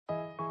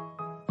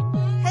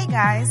Hey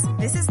guys,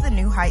 this is the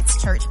New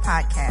Heights Church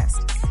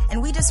podcast,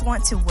 and we just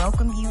want to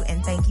welcome you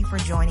and thank you for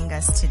joining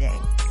us today.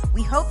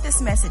 We hope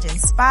this message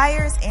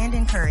inspires and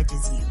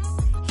encourages you.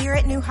 Here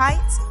at New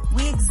Heights,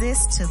 we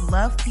exist to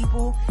love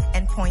people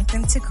and point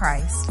them to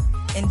Christ.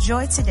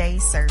 Enjoy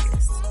today's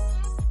service.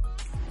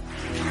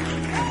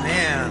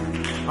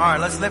 Amen. All right,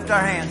 let's lift our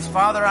hands.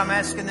 Father, I'm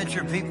asking that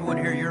your people would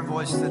hear your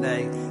voice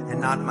today and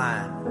not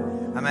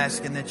mine. I'm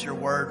asking that your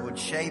word would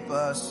shape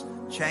us,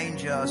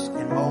 change us,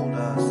 and mold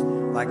us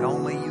like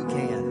only you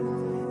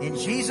can. In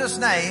Jesus'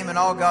 name, and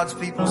all God's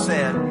people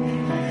said,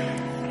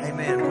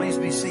 amen. Please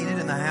be seated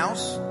in the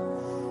house.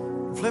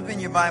 Flipping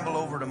your Bible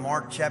over to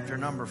Mark chapter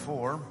number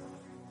 4.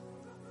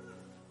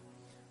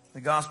 The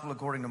Gospel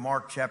according to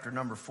Mark chapter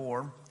number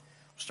 4. We'll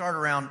start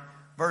around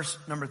verse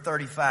number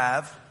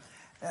 35.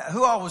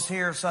 Who all was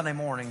here Sunday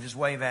morning? Just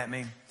wave at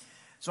me.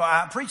 So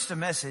I preached a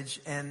message,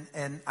 and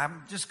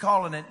I'm just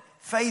calling it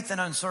Faith in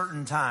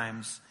Uncertain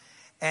Times.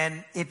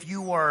 And if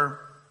you weren't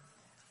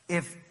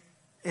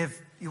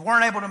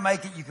able to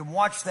make it, you can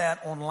watch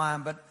that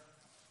online. But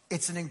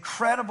it's an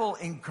incredible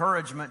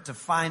encouragement to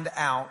find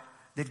out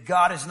that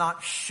God is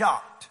not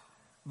shocked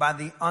by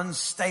the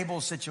unstable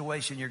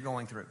situation you're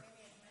going through.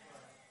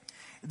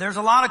 There's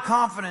a lot of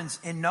confidence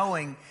in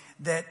knowing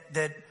that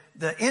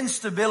the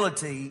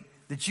instability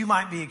that you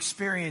might be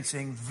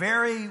experiencing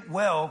very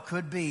well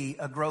could be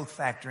a growth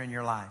factor in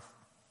your life.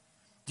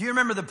 Do you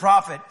remember the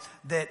prophet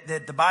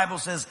that the Bible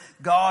says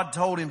God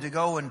told him to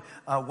go and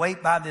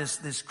wait by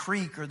this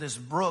creek or this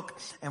brook?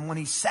 And when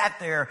he sat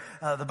there,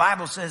 the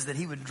Bible says that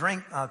he would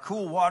drink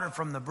cool water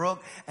from the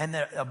brook, and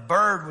that a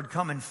bird would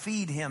come and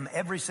feed him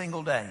every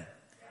single day.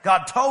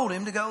 God told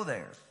him to go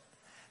there.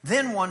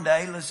 Then one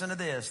day, listen to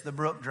this, the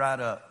brook dried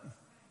up.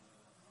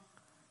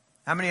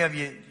 How many of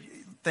you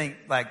think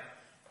like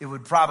it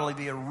would probably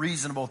be a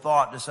reasonable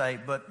thought to say,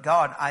 but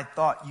God, I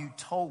thought you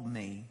told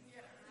me?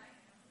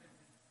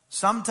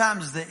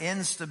 Sometimes the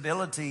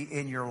instability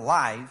in your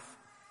life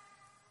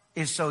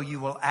is so you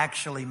will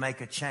actually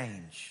make a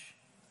change.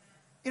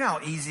 You know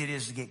how easy it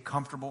is to get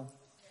comfortable?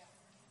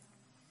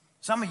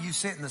 Some of you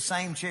sit in the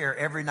same chair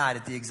every night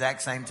at the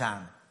exact same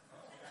time.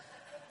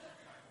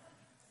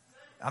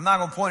 I'm not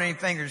going to point any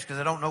fingers because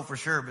I don't know for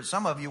sure, but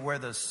some of you wear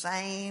the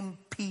same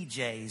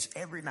PJs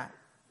every night.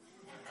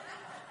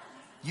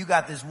 You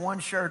got this one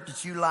shirt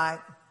that you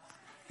like.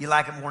 You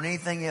like it more than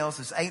anything else.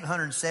 It's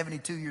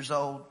 872 years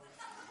old.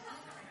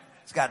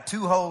 It's got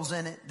 2 holes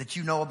in it that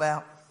you know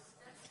about,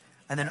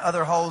 and then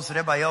other holes that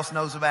everybody else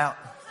knows about.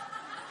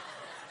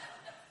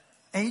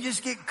 And you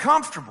just get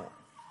comfortable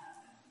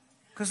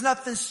because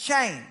nothing's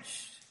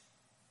changed.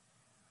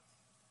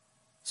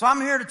 So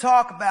I'm here to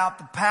talk about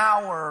the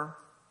power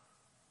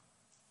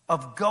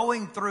of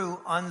going through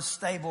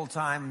unstable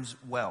times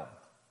well.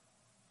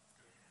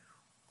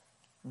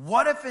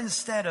 What if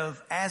instead of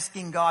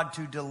asking God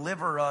to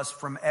deliver us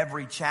from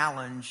every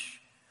challenge,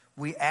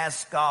 we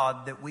ask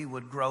God that we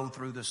would grow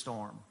through the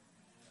storm?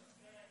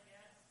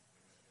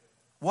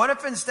 What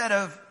if instead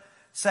of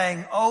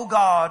saying, oh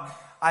God,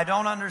 I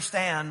don't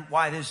understand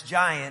why this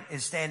giant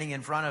is standing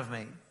in front of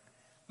me?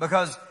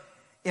 Because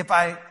if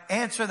I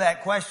answer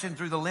that question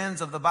through the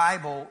lens of the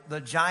Bible, the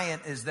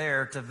giant is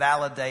there to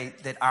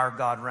validate that our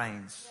God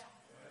reigns.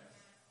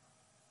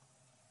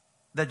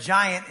 The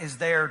giant is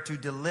there to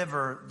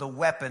deliver the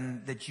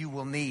weapon that you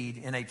will need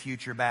in a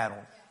future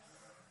battle.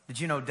 Did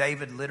you know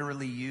David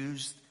literally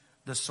used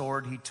the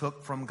sword he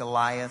took from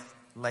Goliath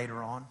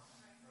later on?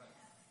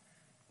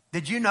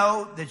 Did you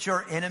know that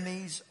your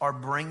enemies are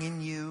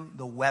bringing you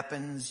the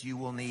weapons you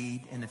will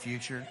need in the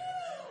future?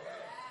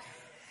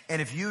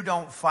 And if you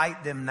don't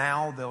fight them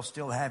now, they'll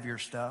still have your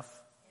stuff.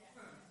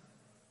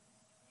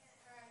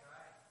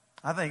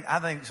 I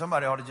think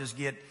somebody ought to just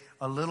get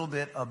a little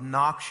bit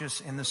obnoxious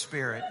in the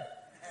spirit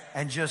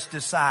and just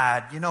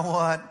decide, you know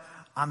what?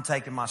 I'm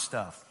taking my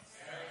stuff.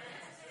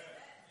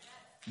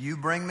 You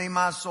bring me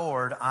my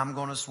sword, I'm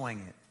going to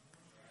swing it.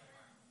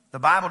 The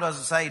Bible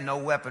doesn't say no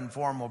weapon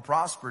form will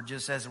prosper, it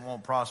just says it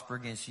won't prosper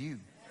against you.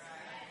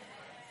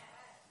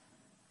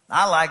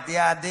 I like the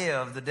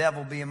idea of the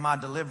devil being my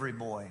delivery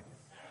boy.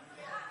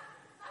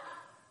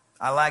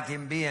 I like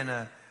him being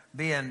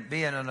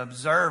an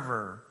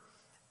observer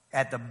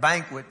at the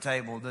banquet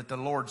table that the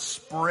Lord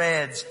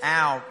spreads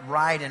out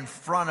right in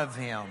front of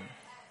him.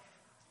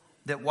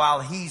 That while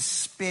he's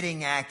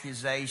spitting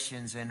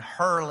accusations and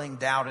hurling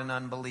doubt and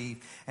unbelief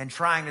and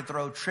trying to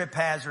throw trip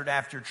hazard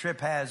after trip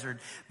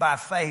hazard, by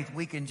faith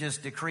we can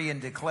just decree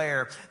and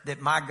declare that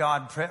my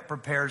God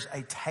prepares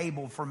a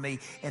table for me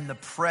in the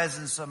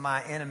presence of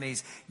my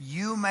enemies.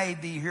 You may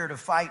be here to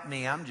fight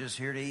me, I'm just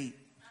here to eat.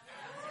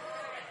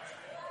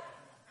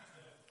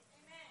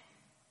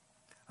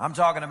 I'm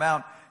talking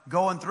about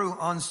going through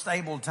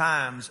unstable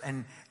times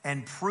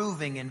and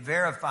proving and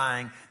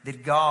verifying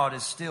that God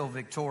is still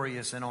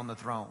victorious and on the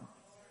throne.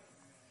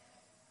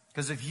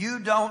 Because if you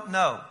don't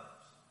know,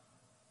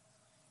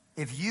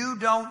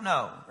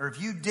 or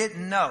if you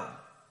didn't know,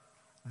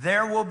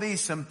 there will be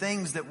some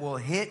things that will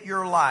hit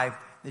your life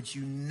that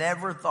you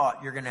never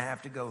thought you're going to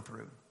have to go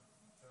through.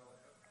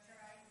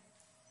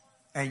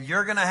 And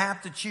you're going to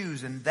have to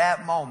choose in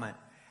that moment,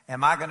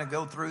 am I going to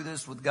go through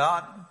this with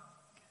God?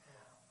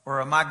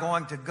 Or am I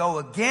going to go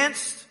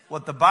against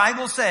what the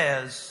Bible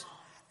says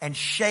and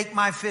shake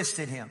my fist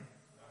at him?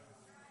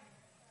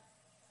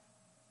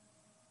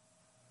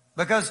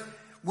 Because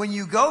when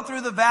you go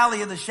through the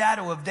valley of the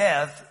shadow of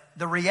death,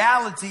 the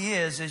reality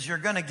is you're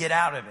going to get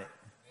out of it.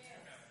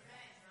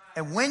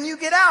 And when you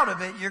get out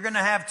of it, you're going to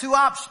have two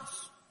options.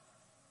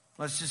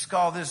 Let's just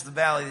call this the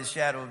valley of the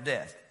shadow of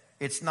death.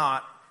 It's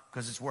not,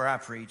 because it's where I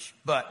preach,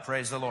 but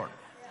praise the Lord.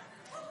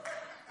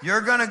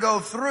 You're going to go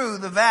through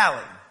the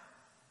valley.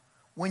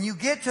 When you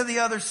get to the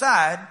other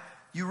side,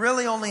 you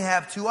really only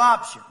have two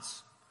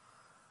options.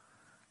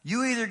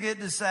 You either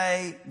get to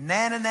say,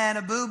 nana,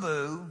 nana, boo,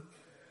 boo,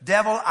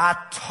 devil, I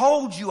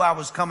told you I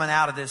was coming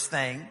out of this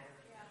thing.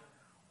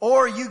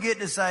 Or you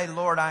get to say,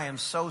 Lord, I am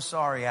so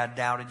sorry I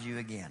doubted you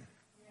again.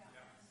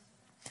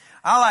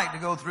 I like to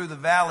go through the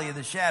valley of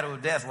the shadow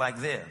of death like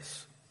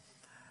this.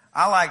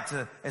 I like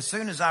to, as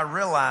soon as I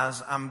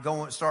realize I'm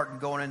starting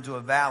going into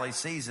a valley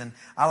season,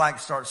 I like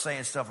to start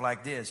saying stuff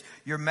like this.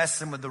 You're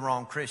messing with the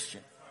wrong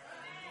Christian.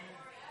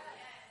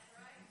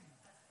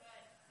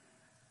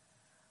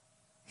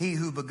 He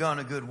who begun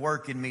a good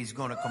work in me is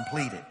going to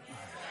complete it.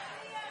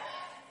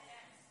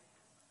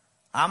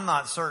 I'm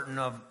not certain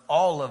of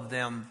all of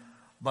them,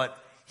 but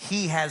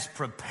he has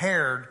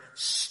prepared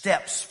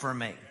steps for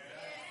me.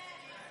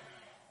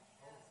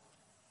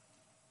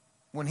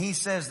 When he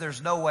says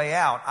there's no way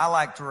out, I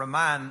like to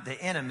remind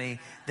the enemy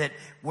that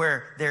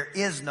where there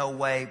is no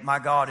way, my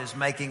God is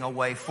making a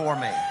way for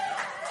me.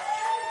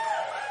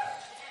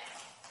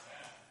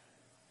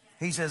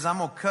 He says, I'm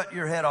going to cut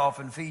your head off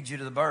and feed you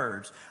to the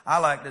birds. I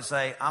like to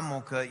say, I'm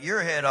going to cut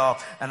your head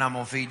off and I'm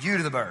going to feed you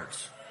to the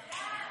birds.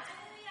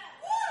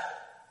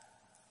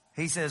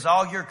 He says,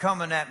 all you're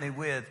coming at me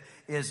with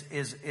is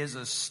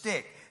a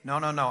stick. No.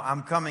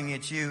 I'm coming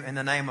at you in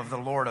the name of the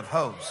Lord of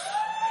hosts.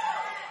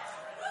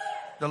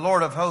 The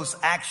Lord of hosts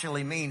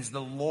actually means the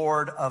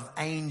Lord of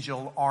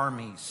angel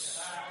armies.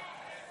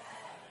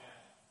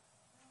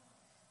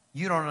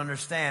 You don't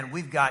understand.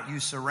 We've got you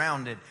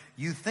surrounded.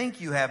 You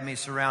think you have me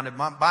surrounded.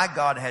 My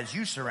God has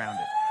you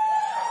surrounded.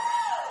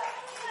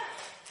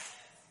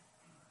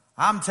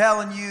 I'm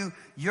telling you,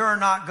 you're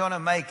not going to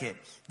make it.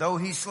 Though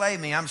he slay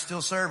me, I'm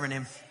still serving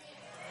him.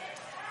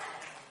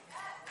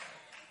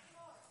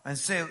 And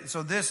so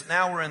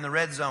now we're in the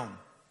red zone.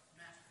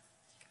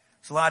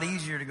 It's a lot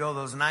easier to go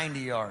those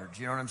 90 yards.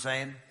 You know what I'm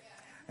saying?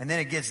 And then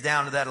it gets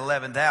down to that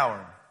 11th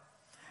hour.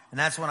 And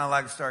that's when I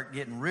like to start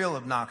getting real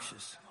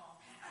obnoxious.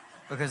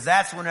 Because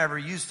that's whenever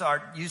you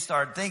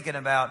start thinking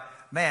about,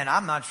 man,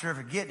 I'm not sure if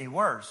it get any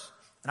worse.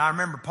 And I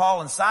remember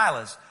Paul and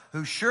Silas,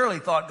 who surely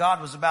thought God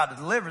was about to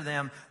deliver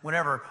them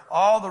whenever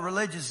all the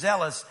religious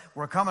zealots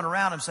were coming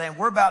around them saying,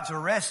 we're about to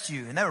arrest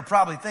you. And they were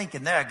probably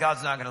thinking,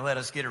 God's not going to let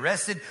us get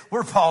arrested.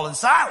 We're Paul and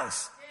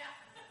Silas.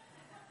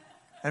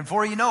 And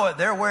before you know it,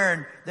 they're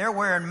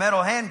wearing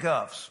metal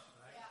handcuffs.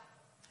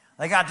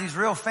 They got these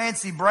real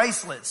fancy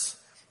bracelets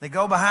that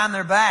go behind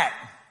their back.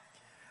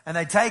 And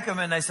they take them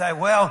and they say,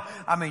 well,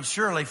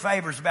 surely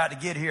favor's about to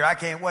get here. I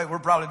can't wait. We're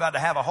probably about to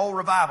have a whole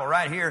revival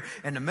right here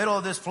in the middle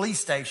of this police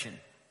station.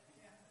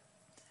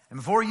 And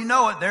before you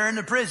know it, they're in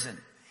the prison.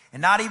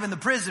 And not even the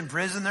prison,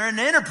 they're in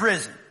the inner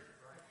prison.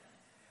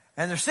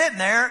 And they're sitting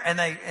there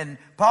and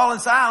Paul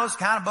and Silas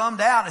kind of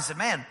bummed out. And they said,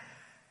 man,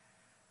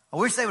 I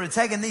wish they would have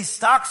taken these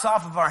stocks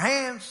off of our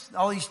hands.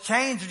 All these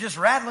chains are just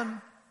rattling.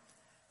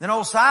 Then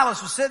old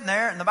Silas was sitting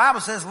there, and the Bible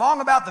says,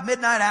 long about the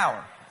midnight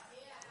hour.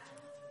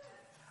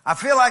 I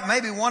feel like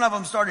maybe one of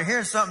them started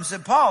hearing something and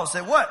said, Paul,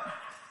 said, what?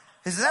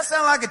 He said, does that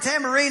sound like a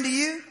tambourine to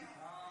you?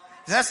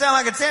 Does that sound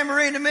like a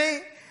tambourine to me?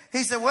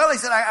 He said, well,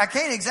 I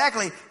can't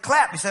exactly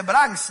clap. He said, but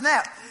I can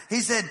snap. He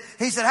said,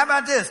 how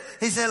about this?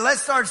 He said,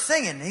 let's start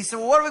singing. He said,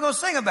 well, what are we going to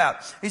sing about?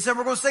 He said,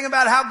 we're going to sing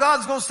about how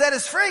God's going to set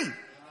us free.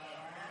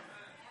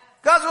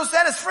 God's going to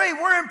set us free.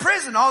 We're in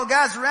prison. All the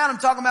guys around him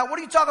talking about, what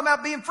are you talking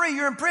about being free?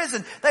 You're in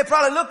prison. They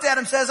probably looked at him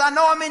and says, I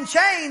know I'm in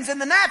chains in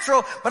the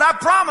natural, but I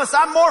promise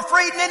I'm more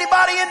free than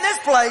anybody in this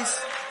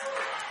place.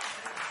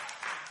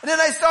 And then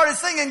they started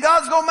singing,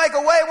 God's going to make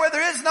a way where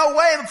there is no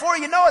way. And before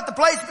you know it, the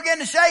place began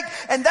to shake.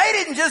 And they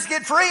didn't just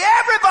get free.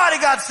 Everybody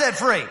got set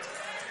free.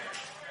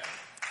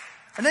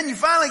 And then you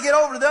finally get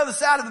over to the other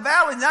side of the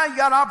valley. Now you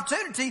got an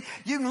opportunity.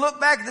 You can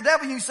look back at the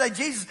devil and you can say,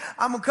 Jesus,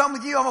 I'm going to come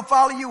with you. I'm going to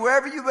follow you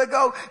wherever you would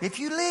go. If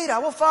you lead, I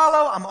will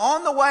follow. I'm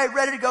on the way,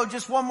 ready to go.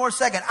 Just one more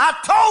second. I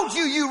told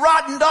you, you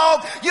rotten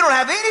dog, you don't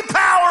have any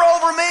power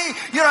over me.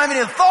 You don't have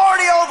any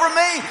authority over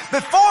me.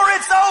 Before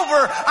it's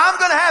over, I'm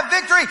going to have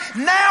victory.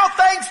 Now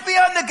thanks be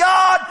unto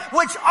God,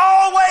 which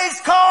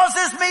always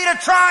causes me to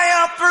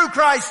triumph through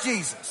Christ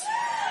Jesus.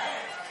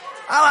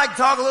 I like to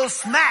talk a little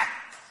smack.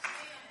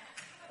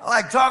 I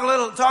like to talk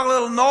a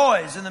little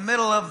noise in the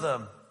middle of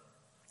the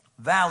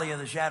valley of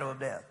the shadow of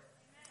death.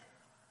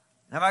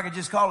 Now, if I could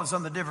just call it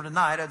something different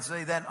tonight, I'd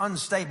say that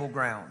unstable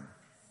ground.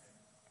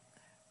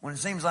 When it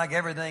seems like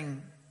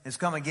everything has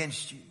come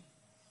against you.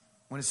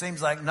 When it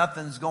seems like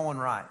nothing's going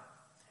right.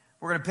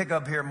 We're going to pick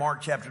up here Mark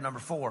chapter number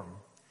 4.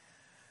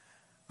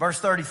 Verse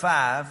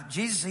 35,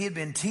 Jesus, he had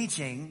been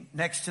teaching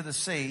next to the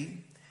sea.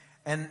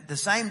 And the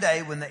same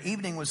day when the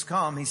evening was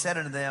come, he said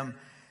unto them,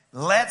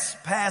 let's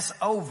pass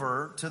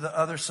over to the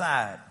other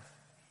side.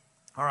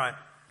 All right,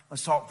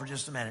 let's talk for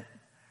just a minute.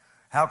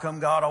 How come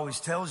God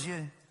always tells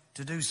you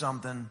to do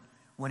something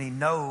when he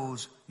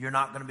knows you're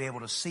not going to be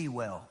able to see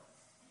well?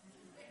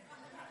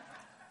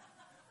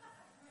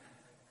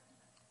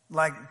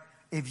 Like,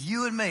 if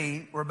you and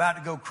me were about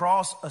to go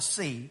cross a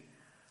sea,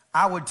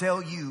 I would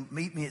tell you,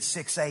 meet me at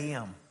 6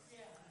 a.m.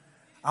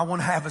 I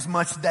want to have as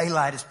much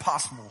daylight as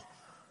possible.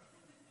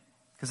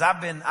 Because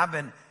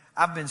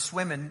I've been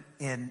swimming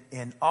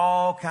in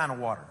all kind of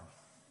water.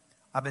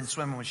 I've been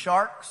swimming with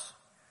sharks.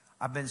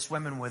 I've been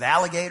swimming with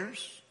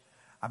alligators.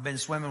 I've been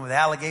swimming with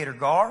alligator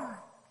gar.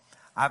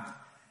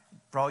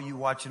 For all you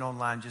watching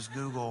online, just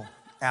Google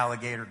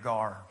alligator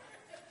gar.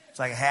 It's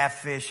like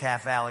half fish,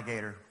 half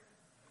alligator.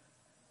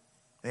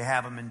 They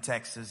have them in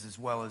Texas as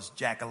well as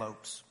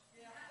jackalopes.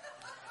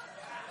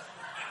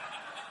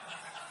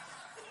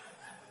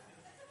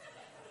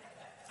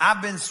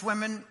 I've been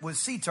swimming with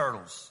sea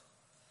turtles.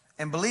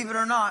 And believe it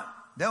or not,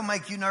 they'll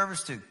make you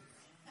nervous too.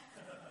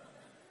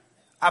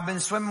 I've been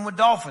swimming with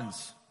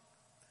dolphins.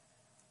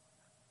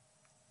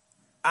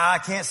 I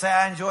can't say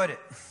I enjoyed it.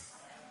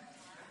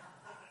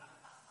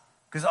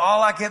 Because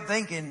all I kept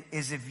thinking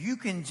is, if you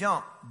can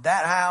jump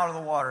that high out of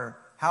the water,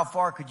 how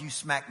far could you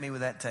smack me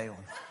with that tail?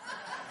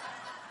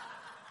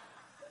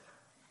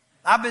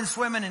 I've been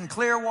swimming in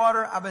clear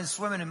water. I've been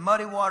swimming in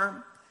muddy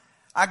water.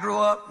 I grew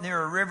up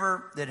near a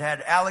river that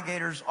had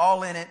alligators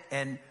all in it,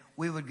 and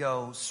we would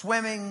go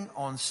swimming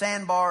on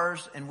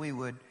sandbars, and we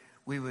would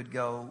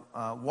go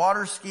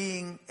water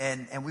skiing,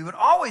 and we would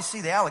always see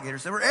the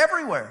alligators. They were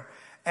everywhere.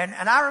 And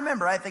I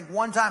remember, I think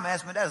one time I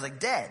asked my dad, I was like,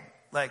 Dad,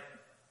 like,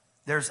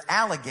 there's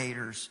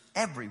alligators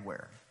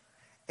everywhere.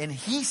 And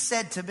he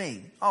said to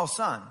me, oh,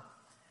 son,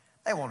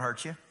 they won't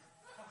hurt you.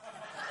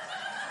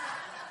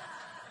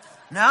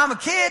 Now, I'm a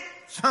kid,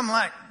 so I'm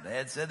like,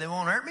 Dad said they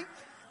won't hurt me.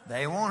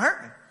 They won't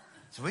hurt me.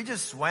 So we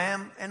just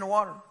swam in the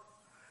water.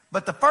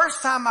 But the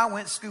first time I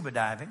went scuba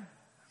diving,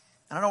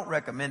 and I don't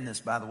recommend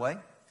this, by the way.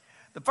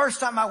 The first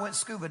time I went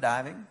scuba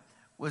diving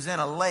was in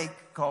a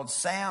lake called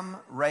Sam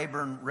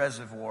Rayburn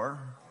Reservoir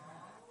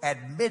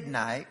at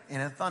midnight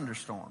in a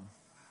thunderstorm.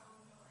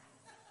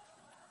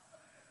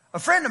 A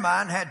friend of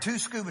mine had 2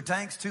 scuba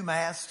tanks, 2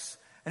 masks,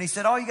 and he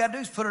said, all you got to do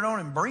is put it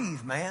on and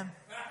breathe, man.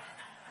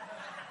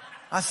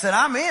 I said,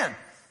 I'm in.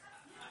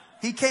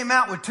 He came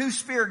out with 2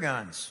 spear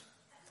guns.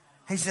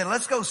 He said,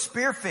 let's go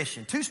spear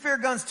fishing. 2 spear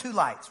guns, 2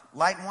 lights.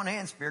 Light in one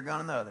hand, spear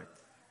gun in the other.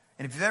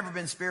 And if you've ever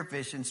been spear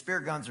fishing, spear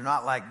guns are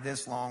not like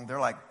this long. They're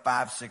like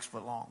 5-6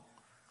 foot long.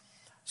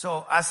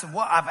 So I said,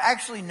 well, I've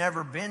actually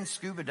never been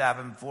scuba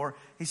diving before.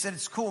 He said,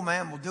 it's cool,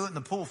 man. We'll do it in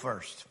the pool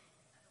first.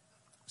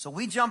 So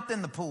we jumped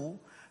in the pool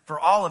for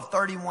all of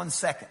 31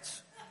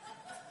 seconds.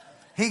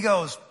 He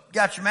goes,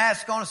 got your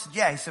mask on? I said,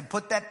 yeah. He said,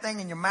 put that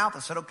thing in your mouth. I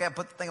said, okay, I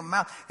put the thing in my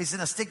mouth. He said,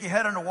 now stick your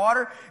head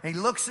underwater. And he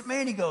looks at me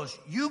and he goes,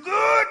 you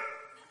good?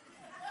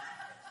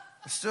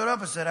 I stood up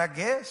and said, I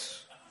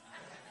guess.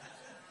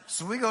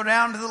 So we go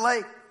down to the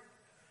lake.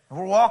 And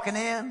we're walking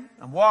in.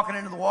 I'm walking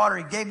into the water.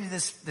 He gave me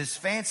this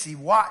fancy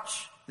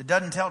watch that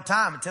doesn't tell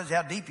time. It tells you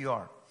how deep you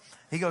are.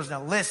 He goes,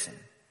 now listen,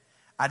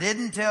 I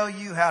didn't tell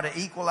you how to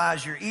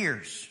equalize your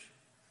ears.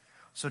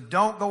 So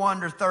don't go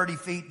under 30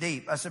 feet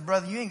deep. I said,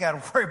 brother, you ain't got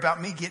to worry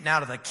about me getting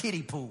out of the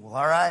kiddie pool,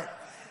 all right?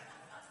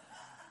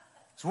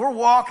 So we're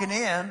walking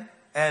in,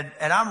 and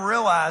I'm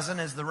realizing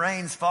as the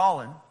rain's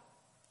falling,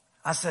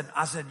 I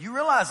said, you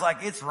realize like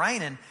it's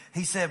raining?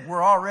 He said,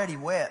 we're already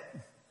wet.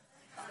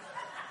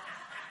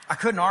 I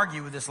couldn't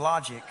argue with this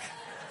logic.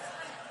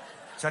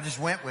 So I just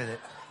went with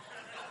it.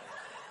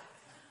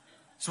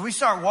 So we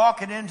start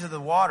walking into the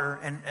water,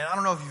 and I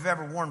don't know if you've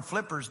ever worn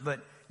flippers,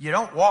 but you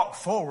don't walk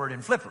forward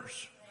in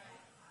flippers.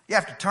 You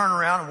have to turn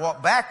around and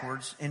walk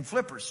backwards in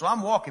flippers. So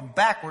I'm walking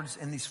backwards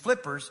in these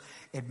flippers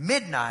at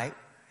midnight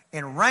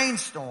in a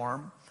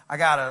rainstorm. I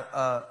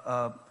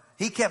got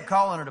he kept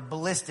calling it a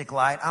ballistic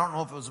light. I don't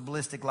know if it was a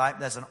ballistic light,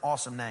 but that's an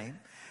awesome name.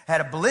 Had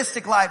a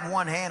ballistic light in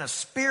one hand, a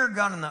spear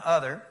gun in the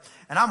other,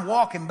 and I'm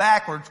walking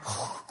backwards.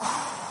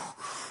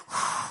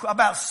 I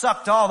about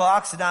sucked all the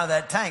oxygen out of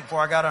that tank before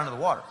I got under the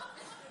water.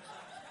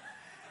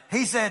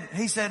 He said,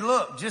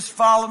 look, just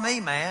follow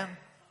me, man.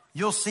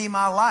 You'll see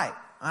my light.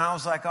 And I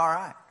was like, all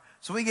right.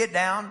 So we get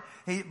down.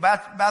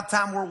 About the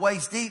time we're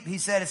waist deep, he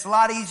said, it's a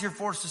lot easier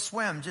for us to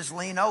swim. Just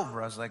lean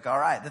over. I was like, all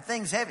right. The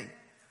thing's heavy.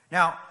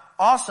 Now,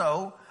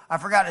 also, I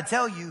forgot to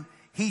tell you,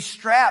 he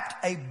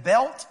strapped a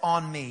belt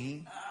on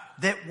me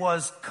that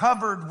was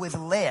covered with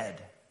lead.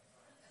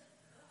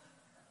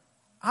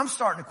 I'm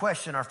starting to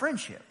question our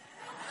friendship.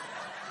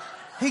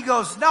 He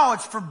goes, no,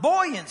 it's for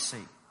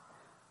buoyancy.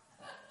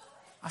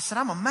 I said,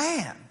 I'm a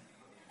man,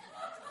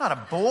 not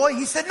a boy.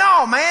 He said,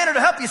 no, man,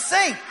 it'll help you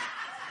sink.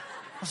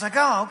 I was like,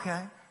 oh,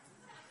 okay.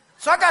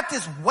 So I got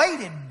this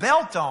weighted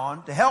belt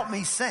on to help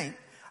me sink.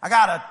 I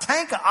got a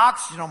tank of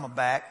oxygen on my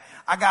back.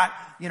 I got,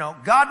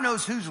 God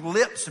knows whose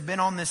lips have been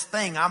on this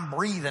thing I'm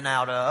breathing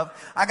out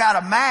of. I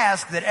got a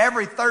mask that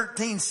every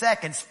 13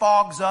 seconds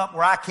fogs up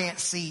where I can't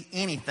see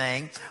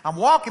anything. I'm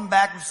walking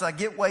backwards, so I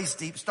get waist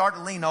deep, start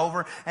to lean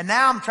over, and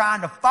now I'm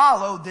trying to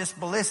follow this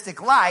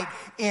ballistic light,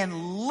 and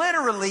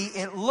literally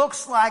it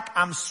looks like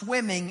I'm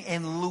swimming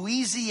in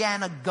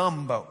Louisiana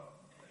gumbo.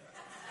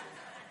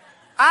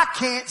 I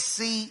can't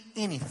see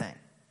anything.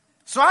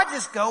 So I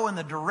just go in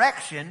the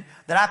direction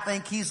that I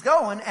think he's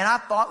going, and I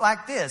thought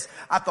like this.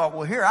 I thought,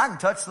 well, here, I can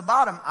touch the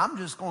bottom. I'm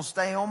just going to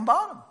stay on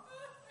bottom.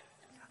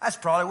 That's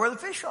probably where the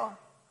fish are.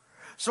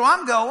 So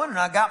I'm going, and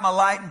I got my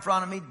light in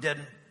front of me.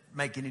 Didn't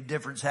make any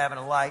difference having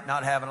a light,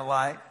 not having a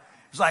light.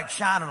 It was like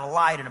shining a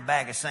light in a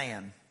bag of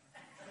sand.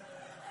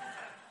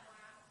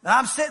 And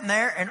I'm sitting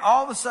there, and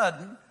all of a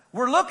sudden,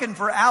 we're looking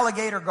for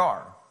alligator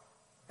gar.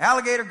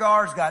 Alligator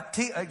gar's got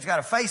it's got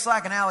a face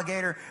like an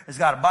alligator. It's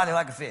got a body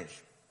like a fish.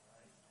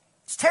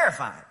 It's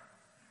terrifying.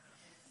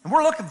 And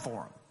we're looking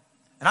for him.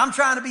 And I'm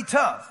trying to be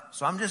tough,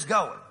 so I'm just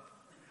going.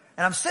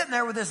 And I'm sitting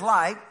there with this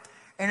light,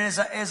 and as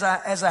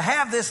I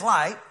have this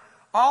light,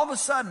 all of a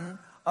sudden,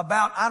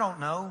 about, I don't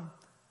know,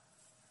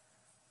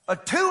 a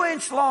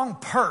 2-inch long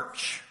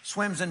perch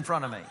swims in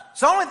front of me.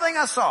 It's the only thing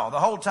I saw the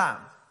whole time.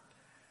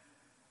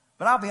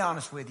 But I'll be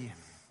honest with you.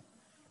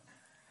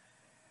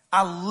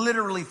 I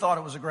literally thought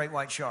it was a great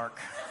white shark.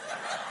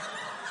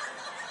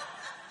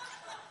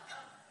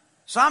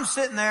 So I'm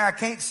sitting there. I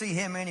can't see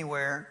him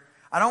anywhere.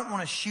 I don't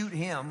want to shoot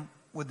him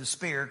with the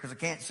spear because I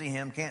can't see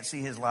him, can't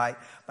see his light.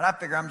 But I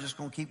figure I'm just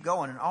going to keep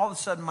going. And all of a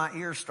sudden my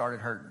ears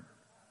started hurting.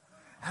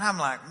 And I'm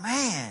like,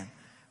 man,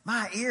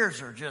 my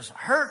ears are just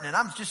hurting. And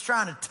I'm just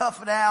trying to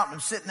tough it out. And I'm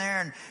sitting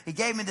there, and he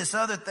gave me this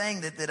other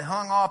thing that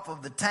hung off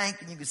of the tank,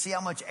 and you can see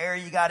how much air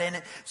you got in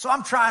it. So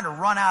I'm trying to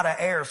run out of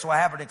air so I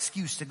have an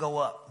excuse to go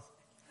up.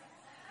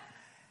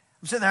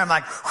 I'm sitting there, I'm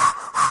like,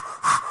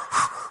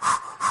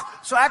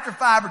 so after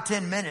 5 or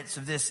 10 minutes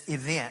of this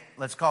event,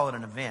 let's call it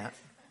an event,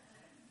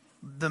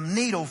 the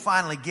needle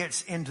finally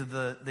gets into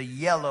the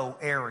yellow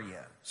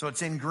area. So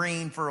it's in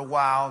green for a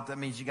while. That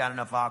means you got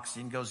enough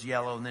oxygen. It goes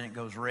yellow, and then it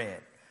goes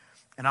red.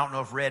 And I don't know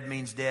if red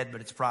means dead,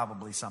 but it's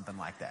probably something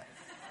like that.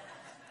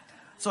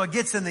 So it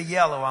gets in the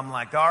yellow. I'm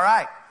like, all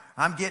right,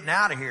 I'm getting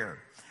out of here.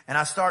 And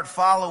I start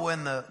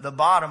following the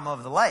bottom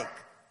of the lake.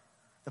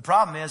 The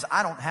problem is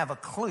I don't have a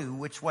clue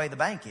which way the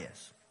bank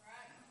is.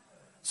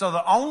 So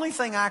the only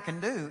thing I can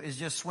do is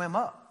just swim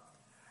up.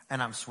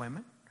 And I'm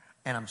swimming,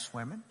 and I'm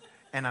swimming,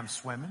 and I'm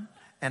swimming,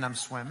 and I'm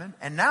swimming.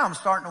 And now I'm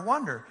starting to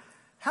wonder,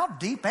 how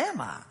deep am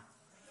I?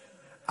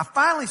 I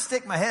finally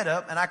stick my head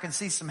up, and I can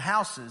see some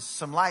houses,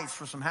 some lights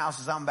for some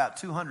houses. I'm about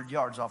 200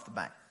 yards off the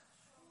bank.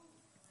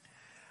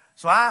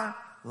 So I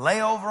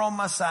lay over on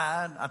my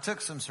side. I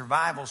took some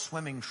survival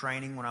swimming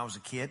training when I was a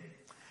kid.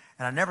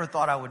 And I never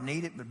thought I would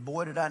need it, but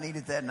boy, did I need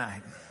it that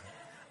night.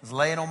 I was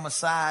laying on my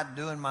side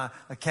doing my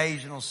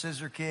occasional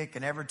scissor kick,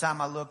 and every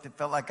time I looked, it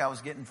felt like I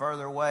was getting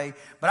further away.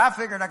 But I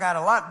figured I got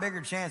a lot bigger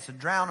chance of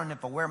drowning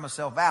if I wear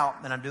myself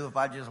out than I do if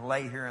I just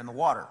lay here in the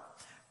water.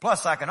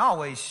 Plus, I can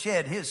always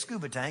shed his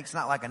scuba tank. It's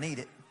not like I need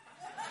it.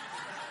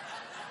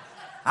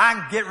 I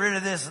can get rid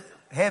of this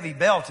heavy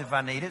belt if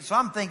I need it. So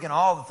I'm thinking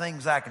all the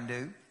things I can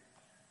do.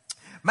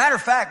 Matter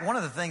of fact, one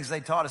of the things they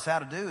taught us how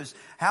to do is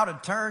how to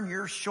turn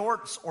your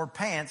shorts or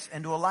pants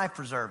into a life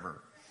preserver.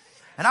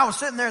 And I was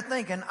sitting there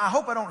thinking, I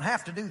hope I don't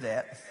have to do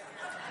that.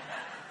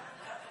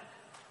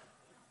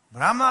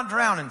 But I'm not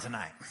drowning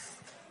tonight.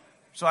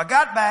 So I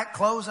got back,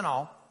 clothes and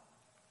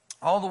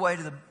all the way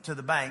to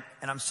the bank.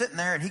 And I'm sitting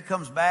there, and he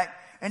comes back,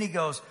 and he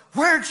goes,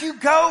 where'd you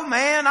go,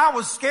 man? I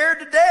was scared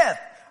to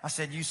death. I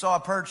said, you saw a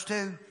perch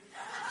too?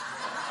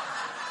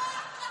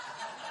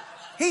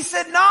 He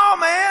said, no,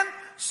 man.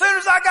 As soon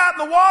as I got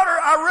in the water,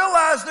 I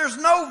realized there's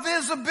no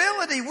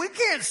visibility. We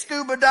can't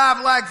scuba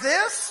dive like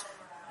this.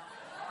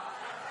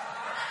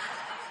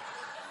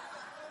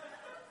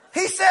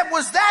 He said,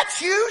 was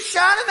that you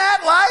shining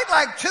that light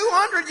like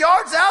 200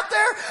 yards out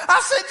there? I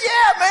said,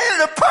 yeah,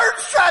 man, and a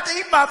perch tried to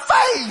eat my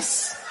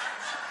face.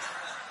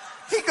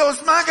 He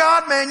goes, my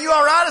God, man, you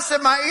all right? I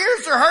said, my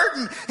ears are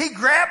hurting. He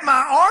grabbed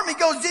my arm. He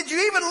goes, did you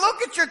even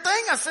look at your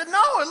thing? I said,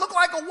 no, it looked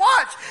like a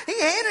watch. He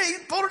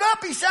pulled it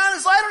up. He shined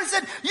his light on. He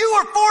said, you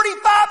were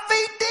 45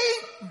 feet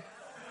deep.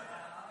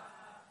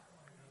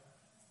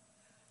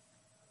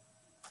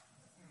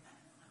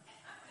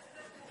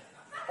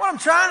 What I'm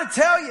trying to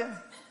tell you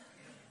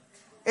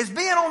is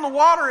being on the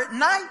water at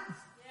night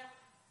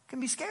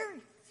can be scary.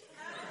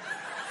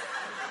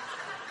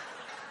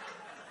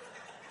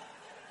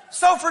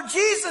 So for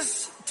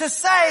Jesus to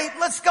say,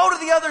 let's go to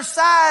the other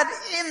side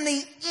in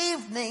the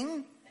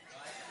evening,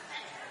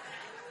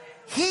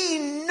 he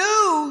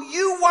knew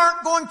you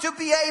weren't going to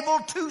be able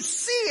to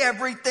see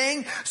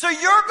everything. So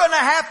you're going to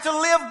have to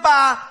live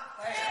by,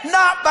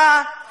 not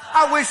by,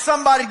 I wish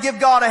somebody would give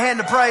God a hand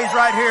of praise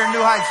right here in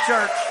New Heights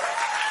Church.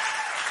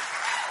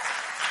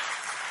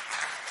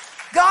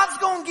 God's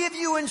going to give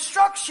you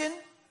instruction,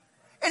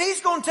 and he's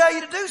going to tell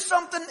you to do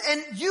something,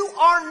 and you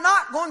are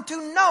not going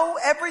to know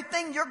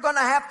everything you're going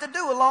to have to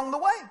do along the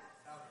way.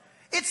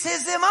 It's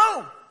His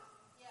MO.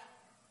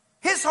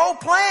 His whole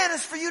plan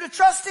is for you to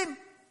trust Him.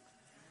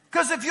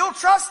 Because if you'll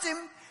trust Him,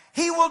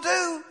 He will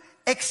do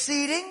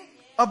exceeding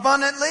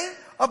abundantly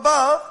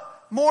above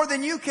more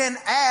than you can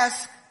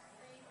ask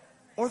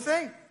or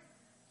think.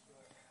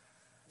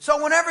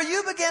 So whenever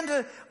you begin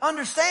to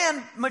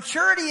understand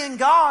maturity in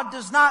God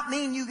does not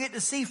mean you get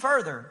to see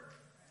further.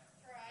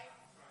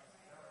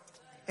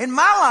 In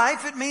my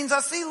life, it means I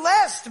see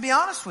less, to be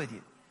honest with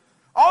you.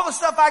 All the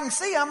stuff I can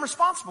see, I'm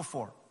responsible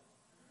for.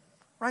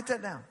 Write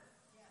that down.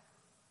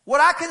 What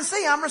I can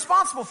see, I'm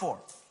responsible for.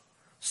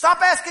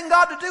 Stop asking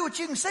God to do what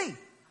you can see.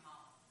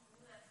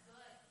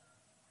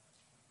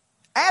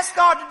 Ask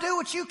God to do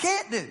what you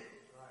can't do.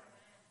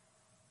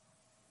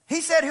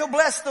 He said He'll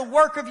bless the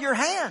work of your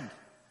hand.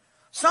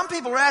 Some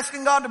people are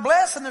asking God to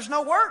bless and there's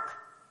no work.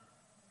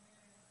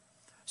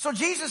 So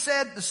Jesus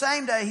said the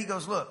same day, He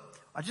goes, look,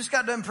 I just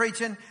got done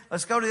preaching.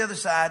 Let's go to the other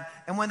side.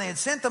 And when they had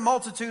sent the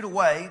multitude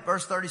away,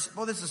 verse 30,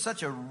 well, this is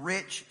such a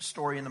rich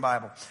story in the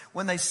Bible.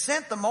 When they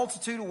sent the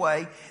multitude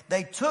away,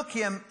 they took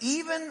Him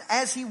even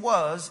as He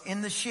was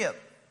in the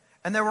ship.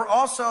 And there were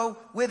also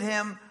with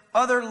Him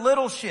other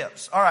little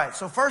ships. All right.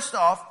 So first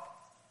off,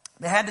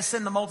 they had to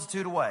send the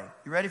multitude away.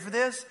 You ready for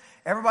this?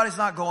 Everybody's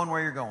not going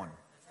where you're going.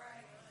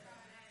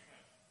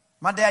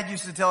 My dad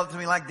used to tell it to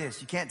me like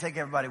this. You can't take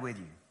everybody with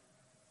you.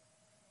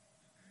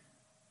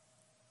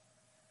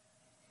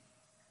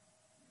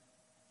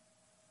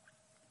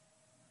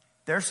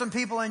 There's some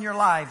people in your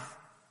life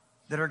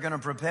that are going to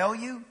propel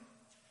you,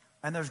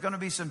 and there's going to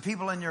be some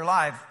people in your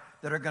life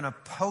that are going to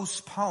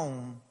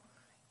postpone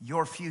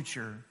your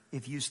future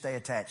if you stay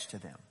attached to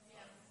them.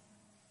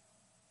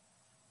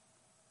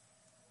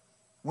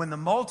 When the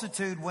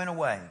multitude went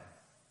away,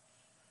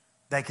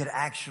 they could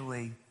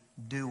actually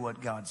do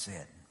what God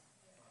said.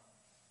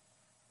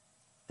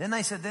 Then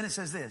it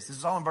says this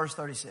is all in verse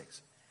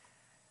 36.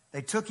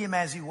 They took Him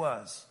as He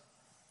was.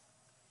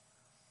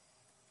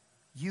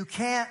 You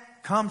can't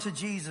come to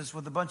Jesus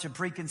with a bunch of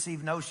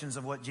preconceived notions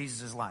of what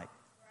Jesus is like.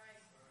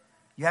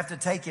 You have to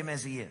take Him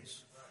as He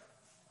is.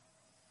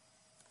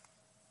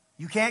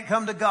 You can't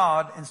come to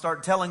God and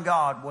start telling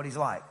God what He's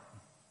like.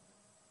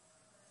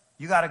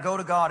 You got to go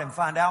to God and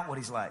find out what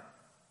He's like.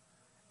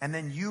 And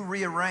then you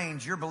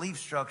rearrange your belief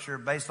structure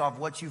based off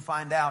what you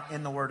find out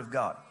in the Word of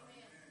God.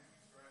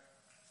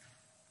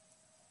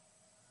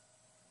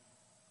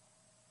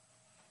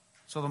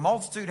 So the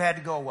multitude had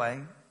to go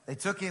away. They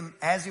took Him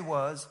as He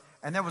was.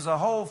 And there was a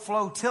whole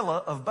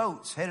flotilla of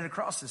boats headed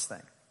across this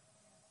thing.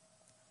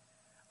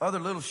 Other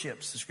little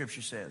ships, the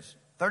scripture says.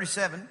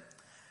 37.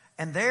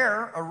 And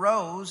there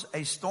arose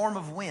a storm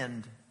of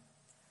wind,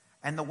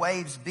 and the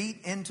waves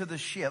beat into the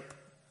ship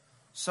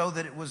so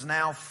that it was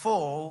now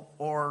full,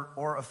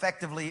 or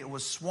effectively it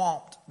was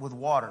swamped with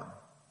water.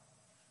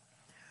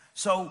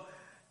 So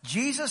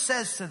Jesus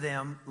says to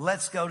them,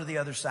 let's go to the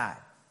other side.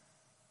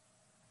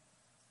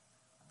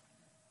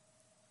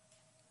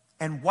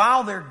 And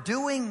while they're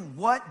doing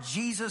what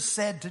Jesus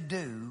said to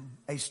do,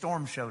 a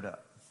storm showed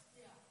up.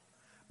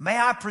 May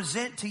I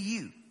present to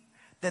you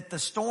that the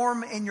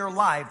storm in your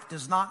life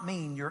does not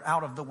mean you're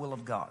out of the will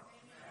of God.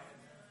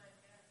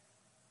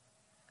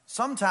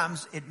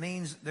 Sometimes it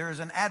means there is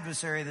an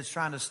adversary that's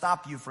trying to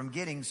stop you from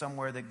getting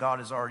somewhere that God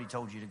has already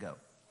told you to go.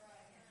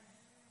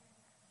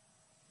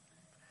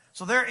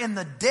 So they're in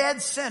the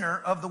dead center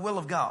of the will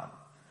of God.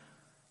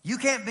 You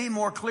can't be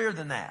more clear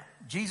than that.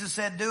 Jesus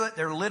said do it.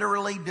 They're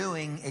literally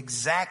doing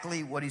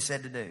exactly what He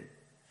said to do.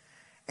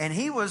 And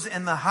He was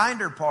in the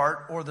hinder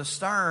part, or the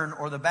stern,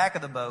 or the back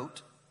of the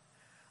boat,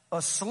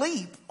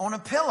 asleep on a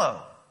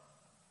pillow.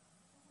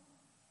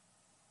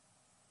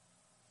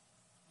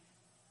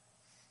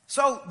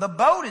 So the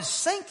boat is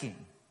sinking,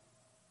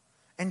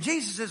 and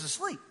Jesus is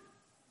asleep.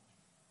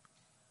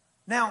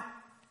 Now,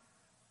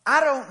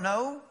 I don't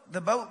know.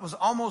 The boat was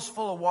almost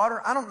full of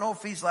water. I don't know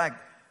if He's like,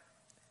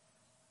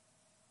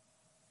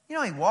 you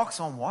know, He walks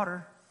on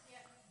water.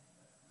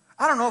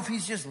 I don't know if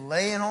He's just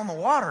laying on the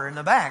water in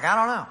the back. I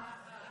don't know.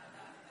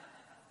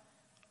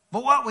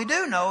 But what we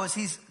do know is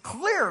He's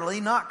clearly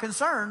not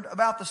concerned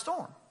about the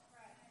storm.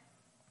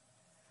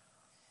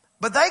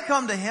 But they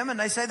come to Him and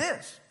they say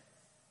this.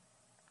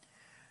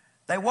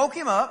 They woke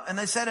Him up and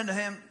they said unto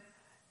Him,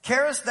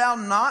 carest thou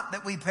not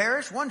that we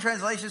perish? One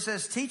translation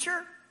says,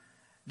 Teacher,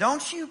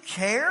 don't you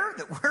care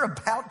that we're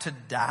about to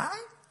die?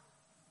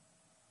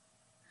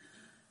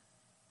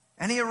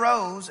 And He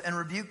arose and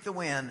rebuked the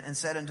wind and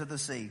said unto the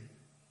sea,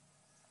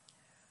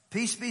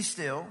 Peace be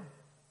still.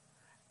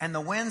 And the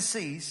wind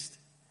ceased,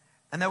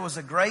 and there was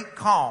a great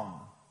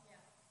calm.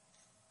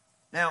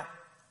 Now,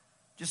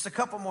 just a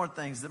couple more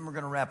things, then we're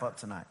going to wrap up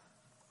tonight.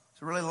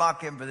 So really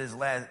lock in for this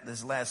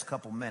last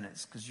couple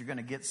minutes, because you're going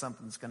to get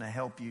something that's going to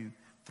help you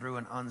through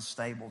an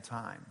unstable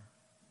time.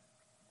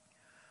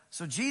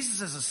 So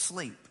Jesus is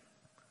asleep.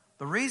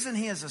 The reason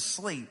He is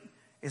asleep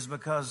is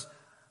because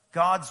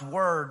God's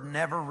word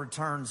never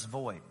returns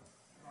void.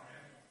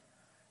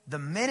 The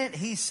minute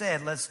He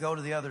said, let's go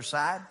to the other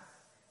side,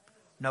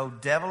 no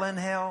devil in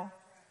hell,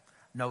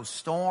 no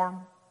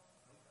storm,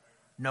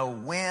 no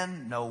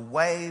wind, no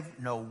wave,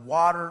 no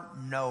water,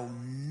 no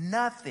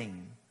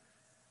nothing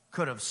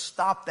could have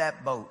stopped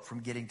that boat from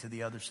getting to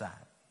the other side.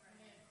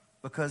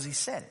 Because he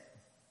said it.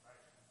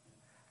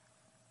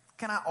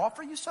 Can I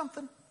offer you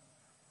something?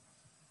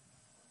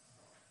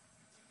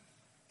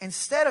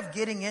 Instead of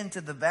getting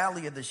into the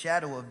valley of the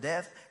shadow of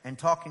death and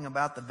talking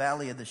about the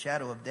valley of the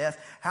shadow of death,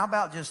 how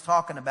about just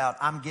talking about,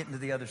 I'm getting to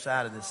the other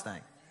side of this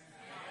thing?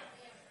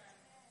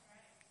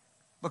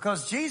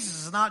 Because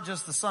Jesus is not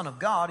just the Son of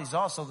God, He's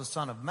also the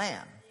Son of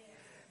Man.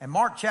 And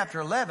Mark chapter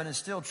 11 is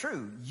still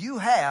true. You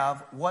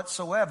have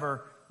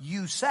whatsoever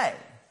you say.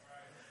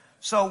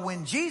 So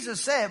when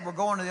Jesus said we're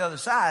going to the other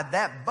side,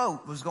 that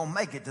boat was going to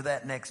make it to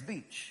that next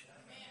beach.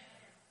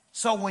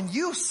 So when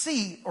you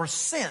see or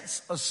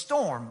sense a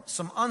storm,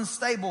 some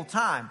unstable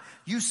time,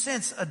 you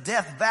sense a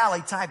Death Valley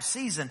type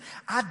season,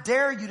 I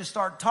dare you to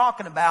start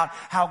talking about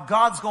how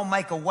God's going to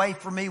make a way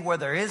for me where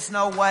there is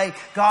no way.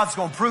 God's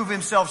going to prove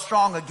Himself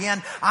strong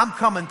again. I'm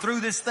coming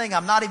through this thing.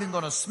 I'm not even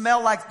going to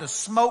smell like the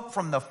smoke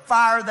from the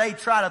fire they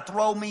try to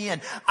throw me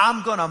in.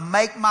 I'm going to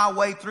make my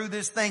way through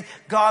this thing.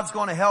 God's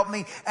going to help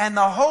me. And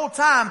the whole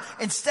time,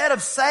 instead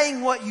of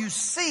saying what you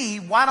see,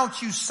 why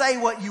don't you say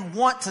what you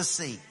want to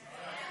see?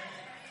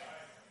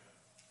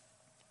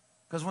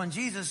 Because when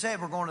Jesus said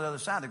we're going to the other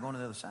side, they're going to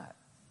the other side.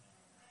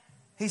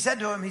 He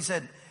said to him, he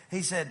said,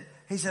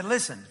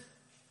 listen.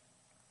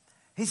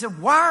 He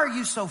said, why are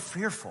you so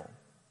fearful?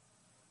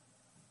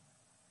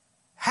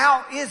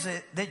 How is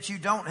it that you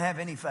don't have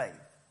any faith?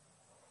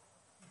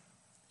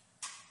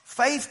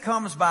 Faith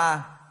comes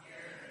by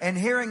and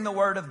hearing the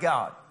word of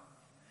God.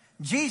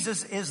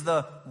 Jesus is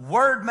the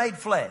Word made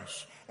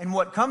flesh. And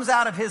what comes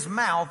out of His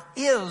mouth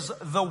is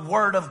the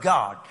Word of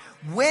God.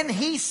 When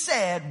He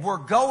said we're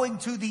going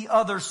to the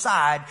other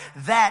side,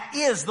 that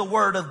is the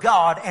Word of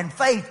God. And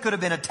faith could have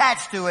been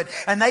attached to it.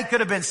 And they could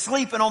have been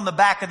sleeping on the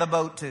back of the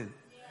boat too.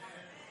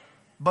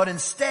 But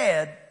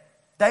instead,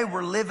 they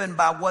were living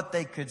by what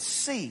they could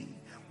see,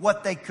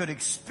 what they could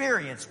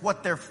experience,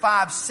 what their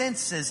five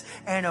senses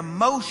and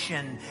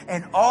emotion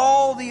and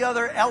all the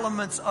other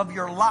elements of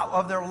their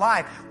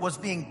life was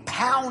being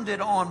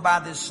pounded on by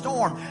this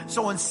storm.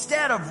 So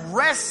instead of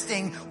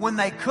resting when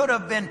they could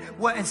have built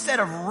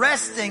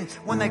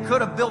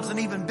an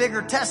even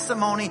bigger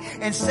testimony,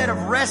 instead of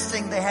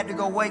resting, they had to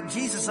go wake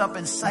Jesus up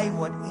and say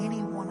what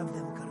any one of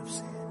them could have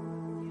said.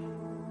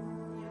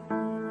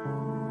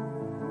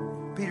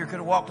 Peter could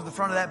have walked to the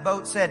front of that boat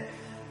and said,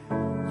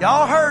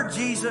 y'all heard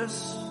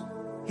Jesus.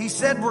 He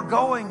said we're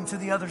going to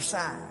the other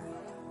side.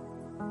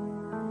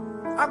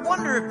 I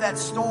wonder if that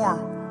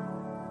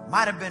storm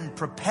might have been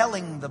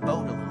propelling the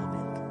boat a little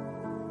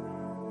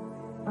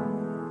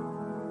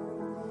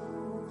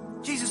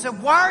bit. Jesus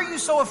said, why are you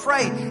so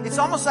afraid? It's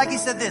almost like He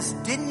said this,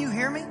 didn't you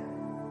hear me?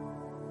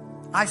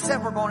 I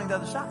said we're going to the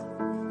other side.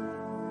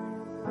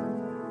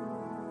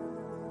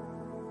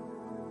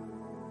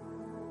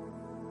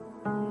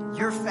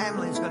 Your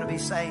family is going to be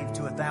saved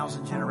to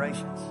 1,000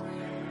 generations.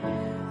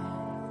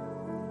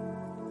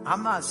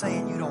 I'm not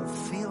saying you don't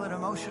feel it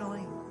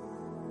emotionally.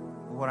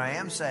 But what I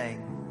am saying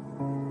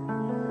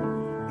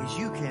is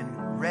you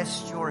can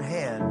rest your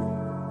head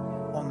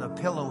on the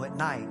pillow at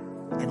night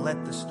and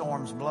let the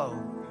storms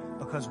blow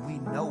because we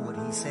know what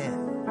He said.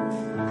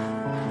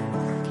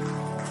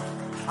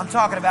 I'm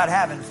talking about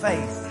having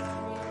faith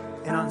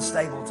in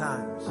unstable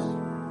times.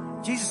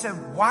 Jesus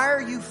said, why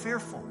are you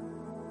fearful?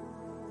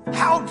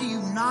 How do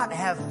you not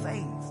have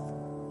faith?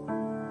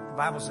 The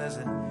Bible says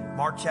in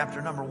Mark chapter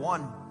number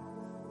 1,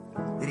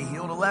 that He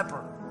healed a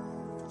leper.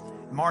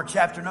 In Mark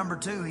chapter number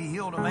 2, He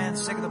healed a man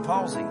sick of the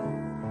palsy.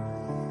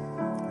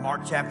 In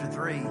Mark chapter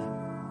 3,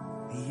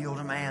 He healed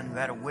a man who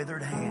had a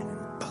withered hand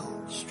and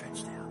boom,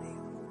 stretched out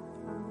healed.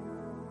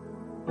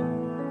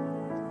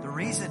 The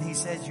reason He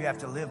says you have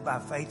to live by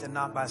faith and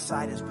not by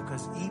sight is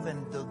because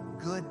even the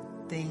good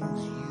things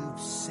you've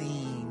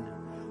seen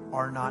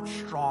are not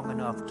strong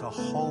enough to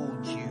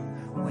hold you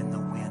when the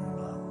wind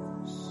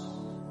blows.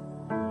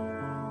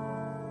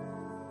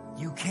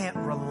 You can't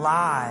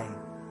rely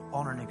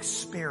on an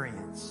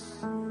experience.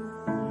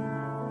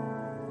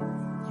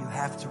 You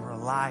have to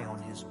rely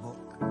on His book.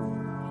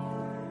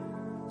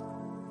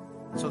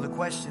 So the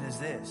question is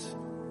this: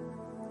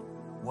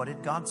 what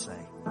did God say?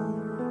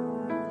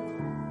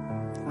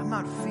 I'm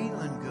not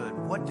feeling good.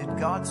 What did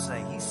God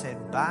say? He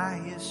said,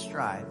 by His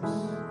stripes,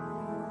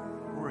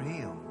 we're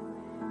healed.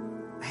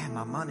 Man,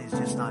 my money's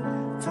just not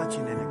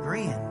touching and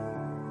agreeing.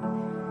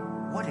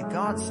 What did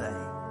God say?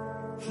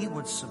 He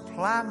would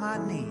supply my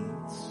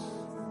needs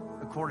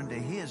according to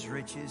His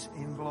riches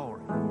in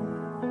glory.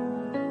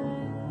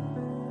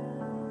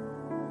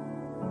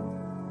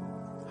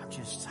 I'm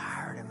just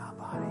tired in my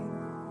body.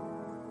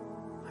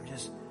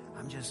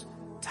 I'm just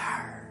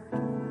tired.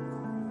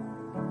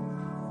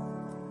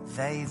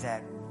 They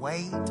that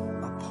wait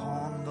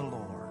upon the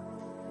Lord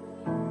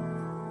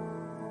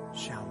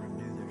shall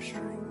renew their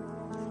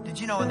strength. Did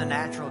you know in the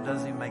natural it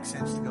doesn't even make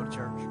sense to go to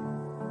church?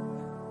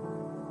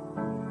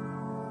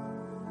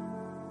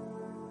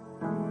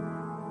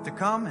 To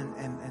come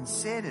and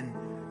sit and,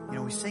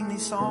 we sing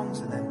these songs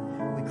and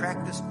then we to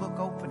crack this book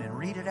open and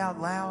read it out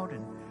loud.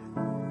 And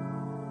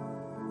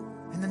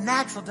the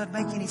natural doesn't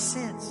make any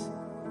sense.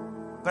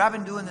 But I've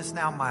been doing this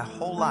now my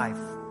whole life.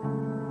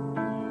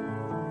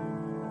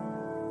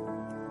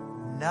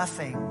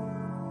 Nothing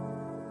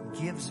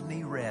gives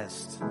me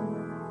rest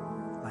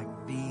like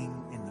being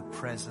in the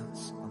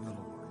presence of the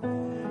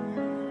Lord.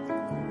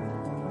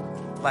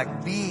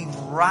 Like being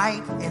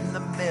right in the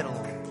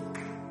middle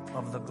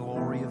of the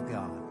glory of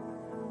God.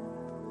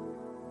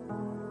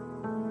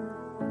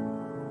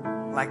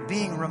 Like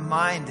being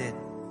reminded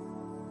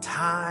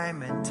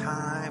time and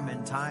time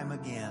and time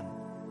again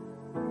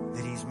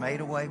that He's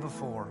made a way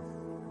before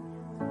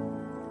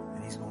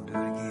and He's going to do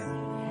it again.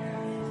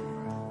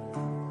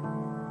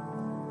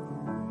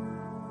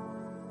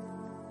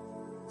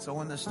 So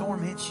when the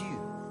storm hits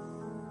you,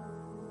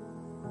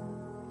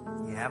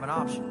 you have an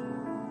option.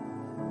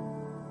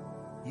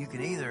 You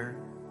can either,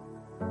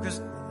 because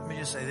let me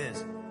just say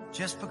this,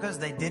 just because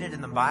they did it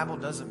in the Bible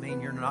doesn't mean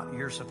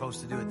you're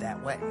supposed to do it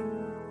that way.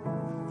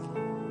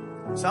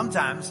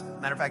 Sometimes,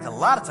 matter of fact, a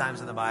lot of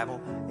times in the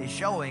Bible is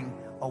showing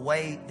a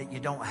way that you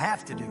don't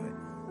have to do it.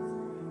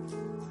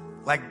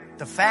 Like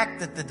the fact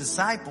that the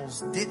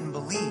disciples didn't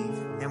believe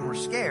and were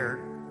scared.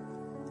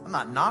 I'm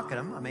not knocking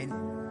them. I mean,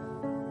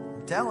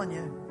 I'm telling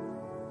you,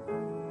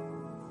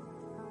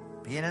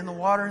 being in the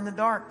water in the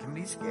dark can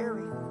be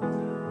scary.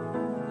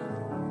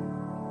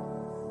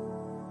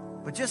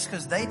 But just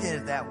because they did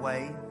it that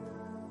way,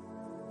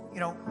 you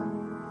know,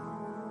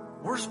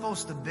 we're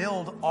supposed to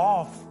build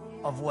off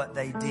of what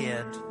they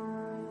did,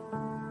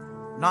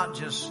 not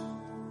just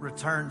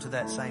return to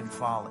that same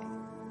folly.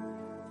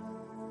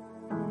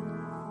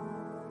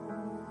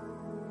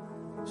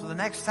 So the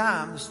next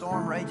time the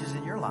storm rages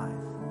in your life,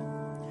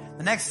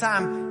 the next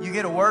time you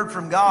get a word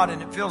from God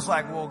and it feels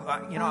like,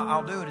 well, you know,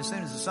 I'll do it as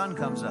soon as the sun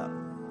comes up.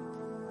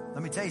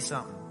 Let me tell you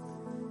something.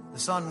 The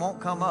sun won't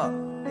come up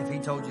if He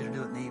told you to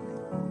do it in the evening.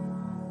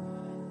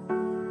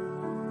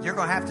 You're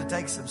going to have to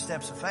take some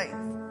steps of faith.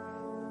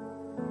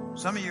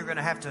 Some of you are going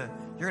to have to,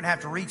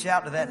 reach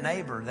out to that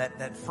neighbor,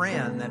 that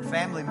friend, that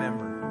family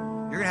member.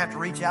 You're going to have to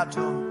reach out to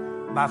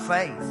them by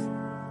faith.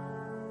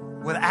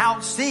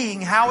 Without seeing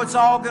how it's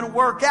all going to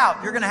work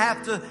out. You're going to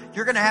have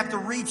to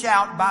reach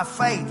out by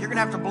faith. You're going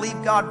to have to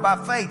believe God by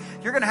faith.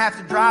 You're going to have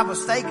to drive a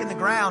stake in the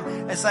ground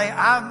and say,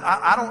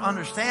 I don't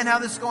understand how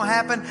this is going to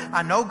happen.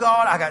 I know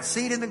God. I got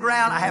seed in the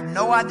ground. I have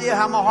no idea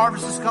how my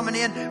harvest is coming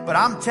in, but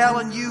I'm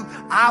telling you,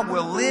 I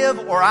will live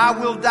or I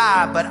will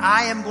die, but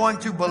I am going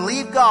to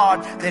believe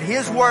God that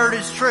His word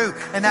is true.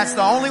 And that's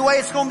the only way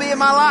it's going to be in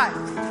my life.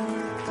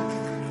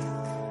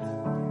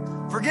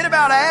 Forget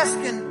about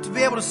asking to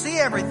be able to see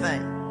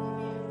everything.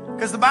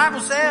 Because the Bible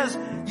says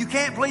you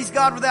can't please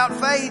God without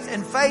faith,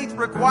 and faith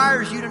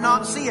requires you to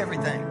not see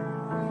everything.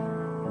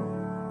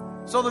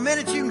 So the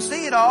minute you can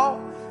see it all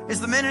is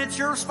the minute it's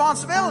your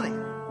responsibility.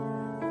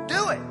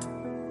 Do it.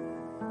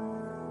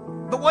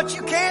 But what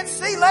you can't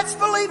see, let's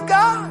believe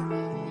God.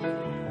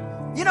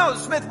 You know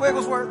Smith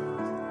Wigglesworth?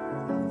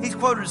 He's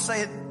quoted as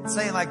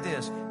saying like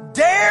this,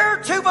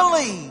 dare to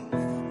believe.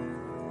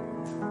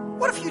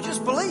 What if you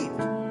just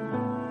believed?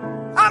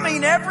 I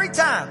mean, every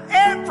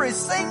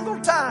single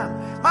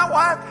time. My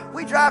wife,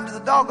 we drive to the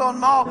doggone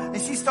mall and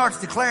she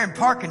starts declaring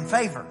park in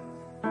favor.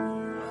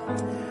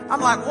 I'm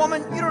like,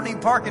 woman, you don't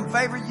need park in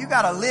favor. You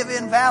got a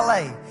live-in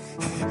valet.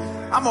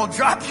 I'm going to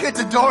drop you at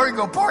the door and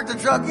go park the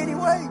truck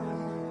anyway.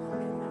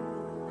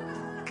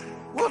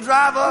 We'll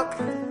drive up.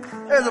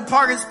 There's a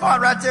parking spot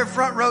right there,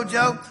 front row,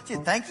 Joe. She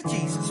said, thank you,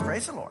 Jesus.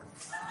 Praise the Lord.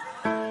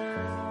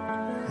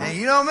 And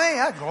you know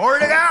me, glory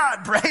to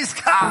God. Praise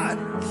God.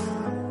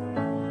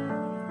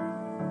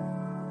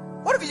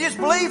 What if you just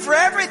believe for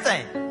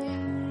everything?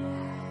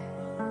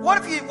 What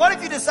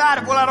if you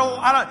decided, well, I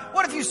don't,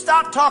 what if you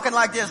stop talking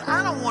like this?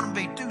 I don't want to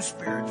be too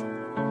spiritual.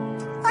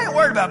 I ain't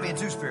worried about being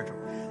too spiritual.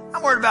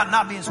 I'm worried about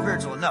not being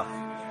spiritual enough.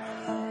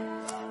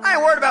 I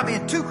ain't worried about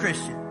being too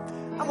Christian.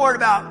 I'm worried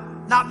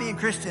about not being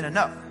Christian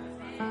enough.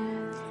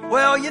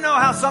 Well, you know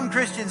how some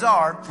Christians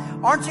are.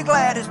 Aren't you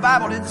glad His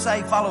Bible didn't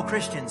say follow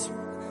Christians?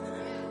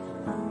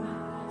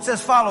 It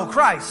says follow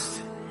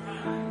Christ.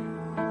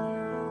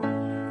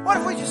 What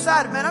if we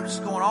decided, man, I'm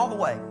just going all the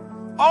way,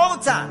 all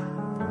the time.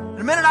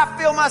 The minute I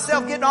feel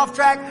myself getting off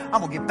track, I'm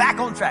going to get back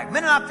on track. The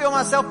minute I feel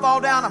myself fall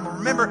down, I'm going to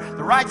remember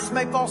the righteous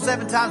may fall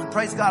 7 times, but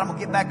praise God, I'm going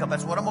to get back up.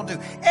 That's what I'm going to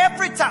do.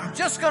 Every time, I'm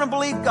just going to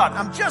believe God.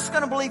 I'm just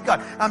going to believe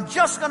God. I'm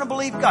just going to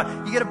believe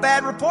God. You get a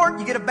bad report,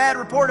 you get a bad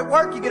report at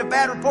work, you get a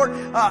bad report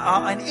in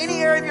any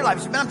area of your life.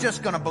 You say, man, I'm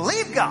just going to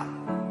believe God.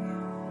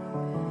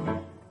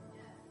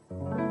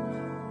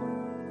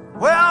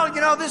 Well,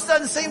 you know, this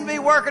doesn't seem to be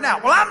working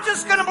out. Well, I'm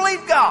just going to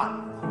believe God.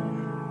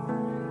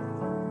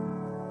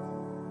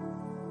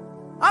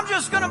 I'm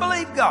just going to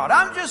believe God.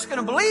 I'm just going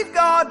to believe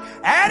God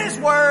at His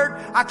word.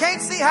 I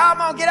can't see how I'm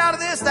going to get out of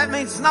this. That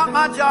means it's not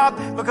my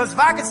job, because if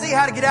I could see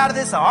how to get out of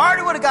this, I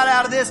already would have got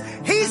out of this.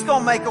 He's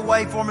going to make a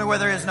way for me where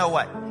there is no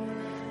way.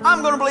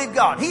 I'm going to believe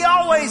God. He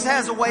always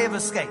has a way of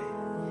escape.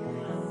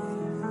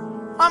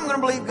 I'm going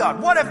to believe God.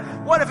 What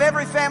if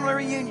every family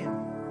reunion,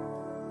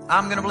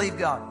 I'm going to believe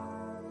God.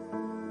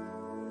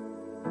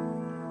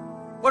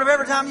 What if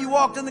every time you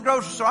walked in the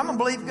grocery store, I'm going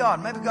to believe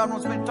God. Maybe God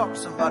wants me to talk to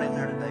somebody in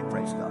there today.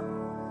 Praise God.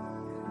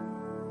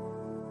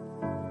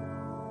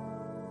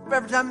 What if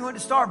every time you went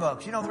to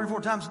Starbucks, 3 or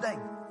 4 times a day?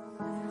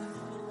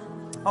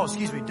 Oh,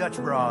 excuse me, Dutch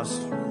Bras.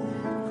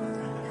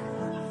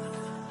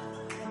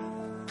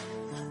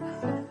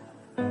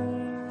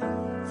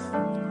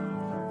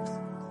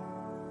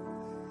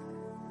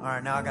 All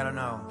right, now I got to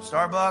know.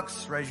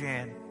 Starbucks, raise your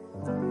hand.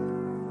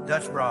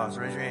 Dutch Bras,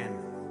 raise your hand.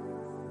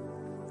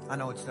 I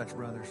know it's Dutch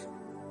Brothers.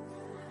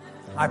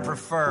 I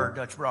prefer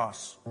Dutch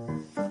Bras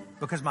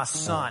because my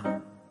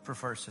son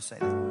prefers to say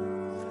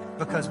that.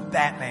 Because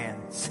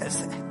Batman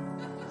says that.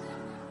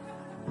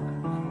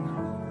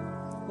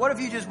 What if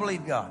you just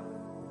believe God?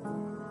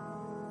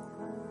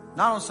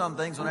 Not on some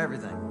things, on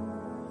everything.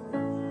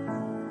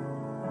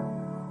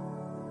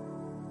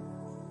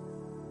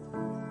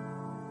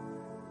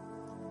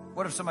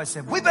 What if somebody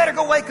said, we better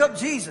go wake up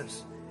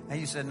Jesus? And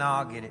you said, no,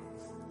 I'll get it.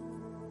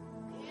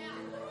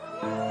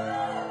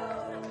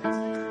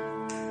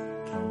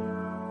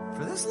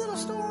 For this little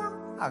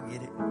storm, I'll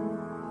get it.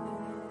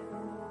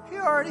 He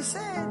already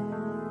said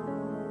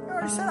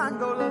I can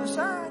go to the other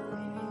side.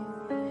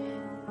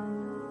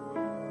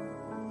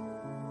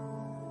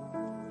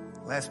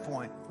 Last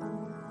point.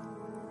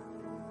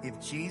 If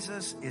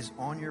Jesus is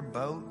on your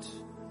boat,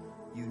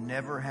 you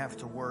never have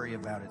to worry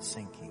about it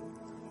sinking.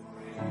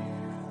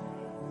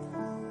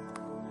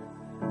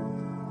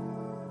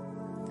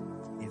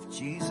 If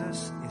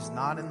Jesus is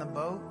not in the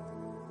boat,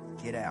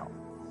 get out.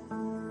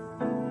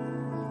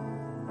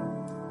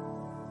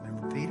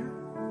 Remember Peter?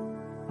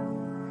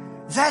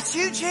 Is that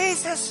you,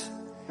 Jesus?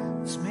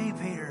 It's me,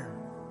 Peter.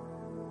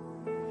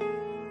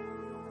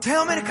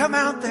 Tell me to come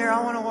out there.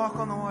 I want to walk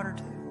on the water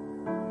too.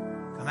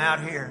 Come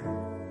out here.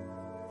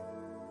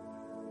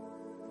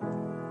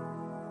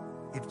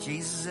 If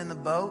Jesus is in the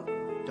boat,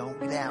 don't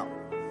get out.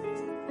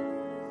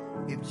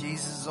 If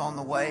Jesus is on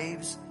the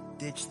waves,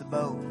 ditch the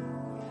boat.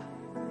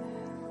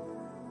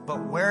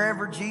 But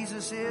wherever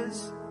Jesus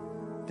is,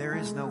 there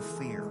is no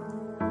fear.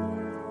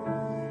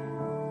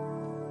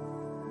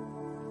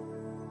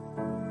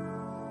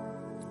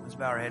 Let's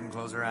bow our head and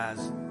close our eyes.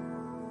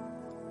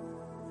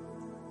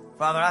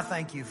 Father, I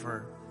thank you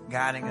for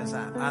guiding us.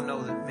 I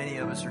know that many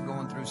of us are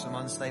going through some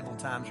unstable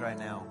times right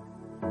now.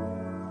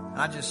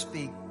 I just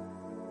speak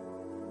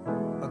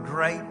a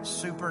great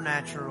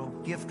supernatural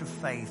gift of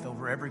faith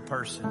over every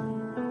person.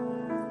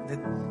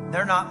 That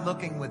they're not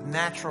looking with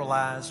natural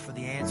eyes for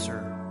the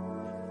answer,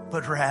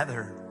 but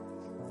rather,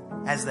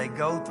 as they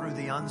go through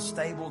the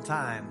unstable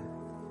time,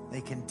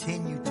 they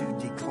continue to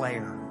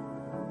declare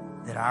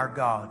that our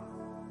God,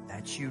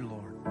 that's you,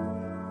 Lord,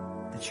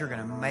 that you're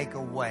going to make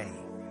a way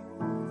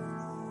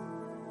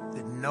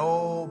that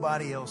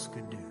nobody else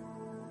could do.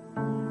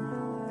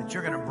 That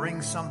you're going to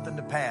bring something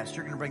to pass.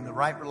 You're going to bring the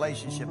right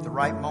relationship, the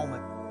right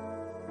moment,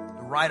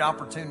 the right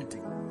opportunity.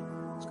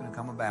 It's going to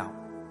come about.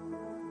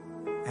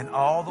 And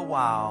all the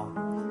while,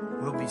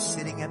 we'll be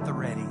sitting at the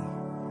ready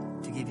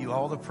to give you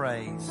all the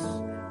praise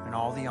and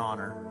all the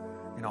honor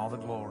and all the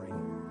glory.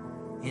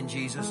 In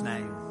Jesus'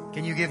 name.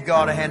 Can you give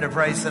God a hand of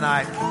praise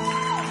tonight?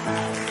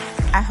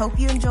 I hope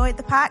you enjoyed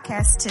the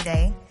podcast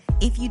today.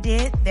 If you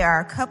did, there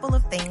are a couple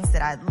of things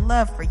that I'd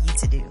love for you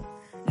to do.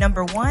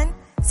 Number 1,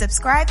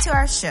 subscribe to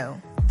our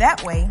show.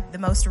 That way, the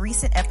most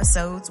recent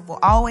episodes will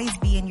always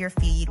be in your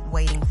feed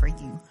waiting for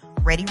you,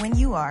 ready when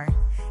you are.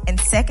 And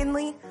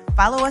secondly,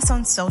 follow us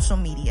on social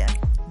media.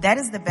 That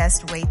is the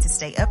best way to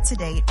stay up to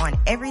date on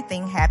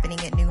everything happening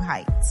at New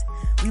Heights.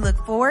 We look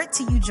forward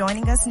to you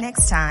joining us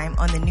next time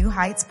on the New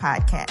Heights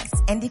podcast.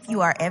 And if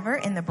you are ever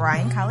in the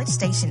Bryan College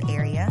Station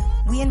area,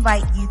 we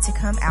invite you to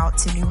come out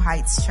to New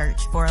Heights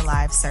Church for a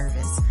live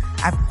service.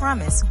 I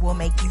promise we'll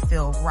make you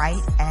feel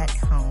right at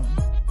home.